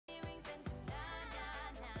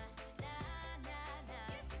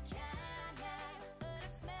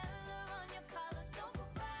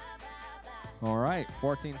All right,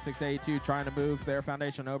 14-682 trying to move their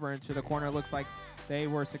foundation over into the corner. Looks like they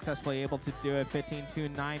were successfully able to do it.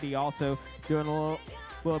 15-290 also doing a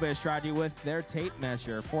little bit of strategy with their tape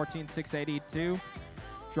measure. 14-682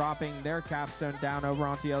 dropping their capstone down over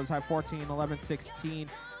onto the other side. 14-11-16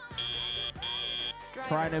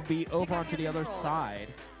 trying to be over onto the other side.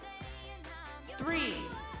 3,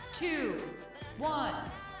 2, 1.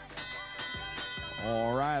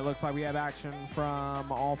 All right, looks like we have action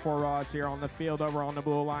from all four rods here on the field over on the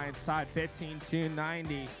blue line side.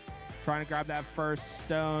 15-290 trying to grab that first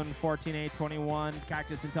stone. 14-821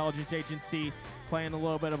 Cactus Intelligence Agency playing a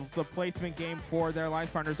little bit of the placement game for their line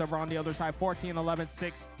partners over on the other side.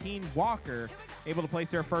 14-11-16 Walker able to place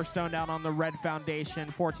their first stone down on the red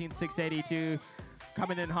foundation. 14-682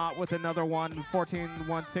 coming in hot with another one.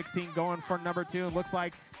 14-116 going for number 2. It looks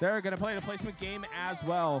like they're going to play the placement game as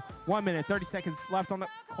well. 1 minute, 30 seconds left on the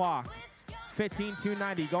clock.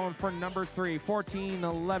 15-290 going for number 3.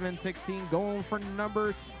 14-11-16 going for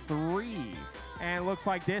number 3. And it looks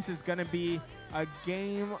like this is going to be a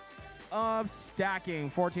game of stacking.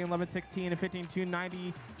 14-11-16 and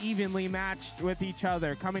 15-290 evenly matched with each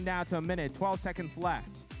other. Coming down to a minute, 12 seconds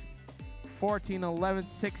left.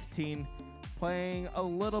 14-11-16 playing a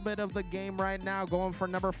little bit of the game right now, going for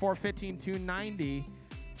number 4, 15-290,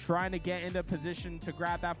 trying to get into position to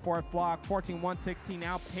grab that fourth block. 14-116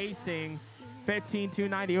 outpacing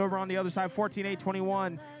 15-290 over on the other side.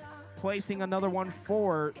 14-821 placing another one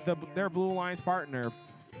for their blue lines partner.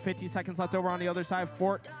 50 seconds left over on the other side.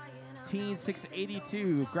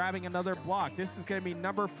 14-682 grabbing another block. This is going to be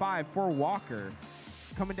number 5 for Walker.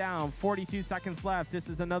 Coming down, 42 seconds left. This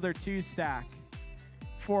is another 2-stack.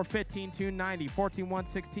 For 15-290,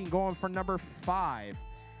 14-116 going for number 5.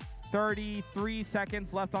 33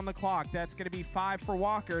 seconds left on the clock. That's going to be 5 for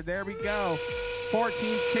Walker. There we go.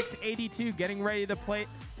 14-682 getting ready to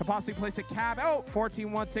possibly place a cab. Oh,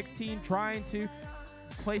 14-116 trying to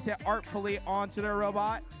place it artfully onto their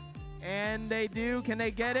robot. And they do. Can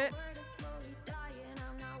they get it?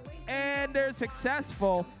 And they're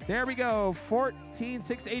successful. There we go.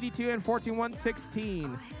 14-682 and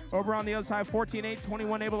 14-116. Over on the other side,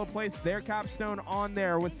 14-821 able to place their capstone on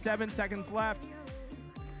there with 7 seconds left.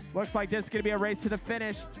 Looks like this is going to be a race to the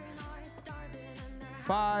finish.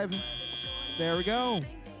 5. There we go.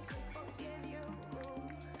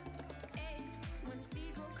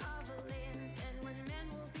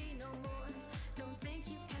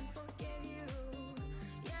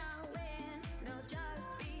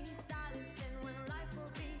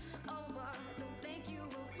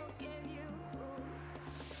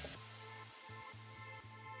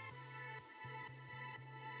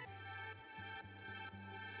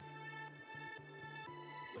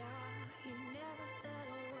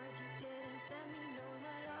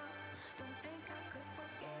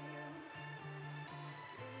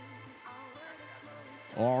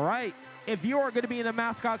 All right, if you are going to be in the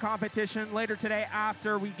mascot competition later today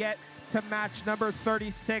after we get to match number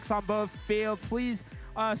 36 on both fields, please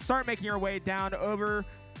start making your way down over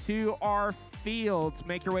to our fields.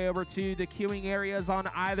 Make your way over to the queuing areas on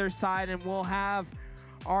either side, and we'll have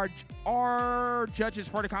our judges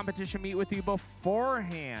for the competition meet with you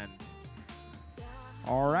beforehand.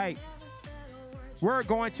 All right, we're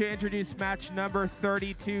going to introduce match number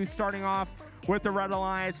 32, starting off with the Red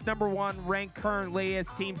Alliance. Number 1 ranked currently is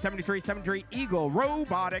Team 7373 Eagle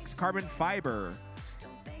Robotics Carbon Fiber.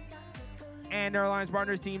 And their alliance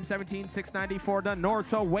partners, Team 17694 The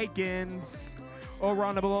North Awakens. Over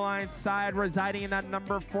on the Blue Alliance side, residing in that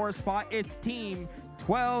number 4 spot, it's Team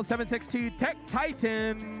 12762 Tech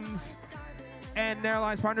Titans. And their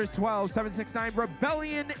alliance partners, 12769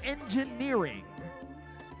 Rebellion Engineering.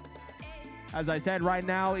 As I said, right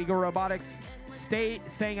now, Eagle Robotics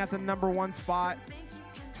staying at the number 1 spot.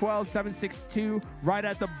 12762 right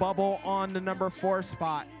at the bubble on the number 4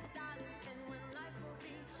 spot.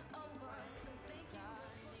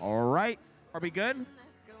 All right, are we good?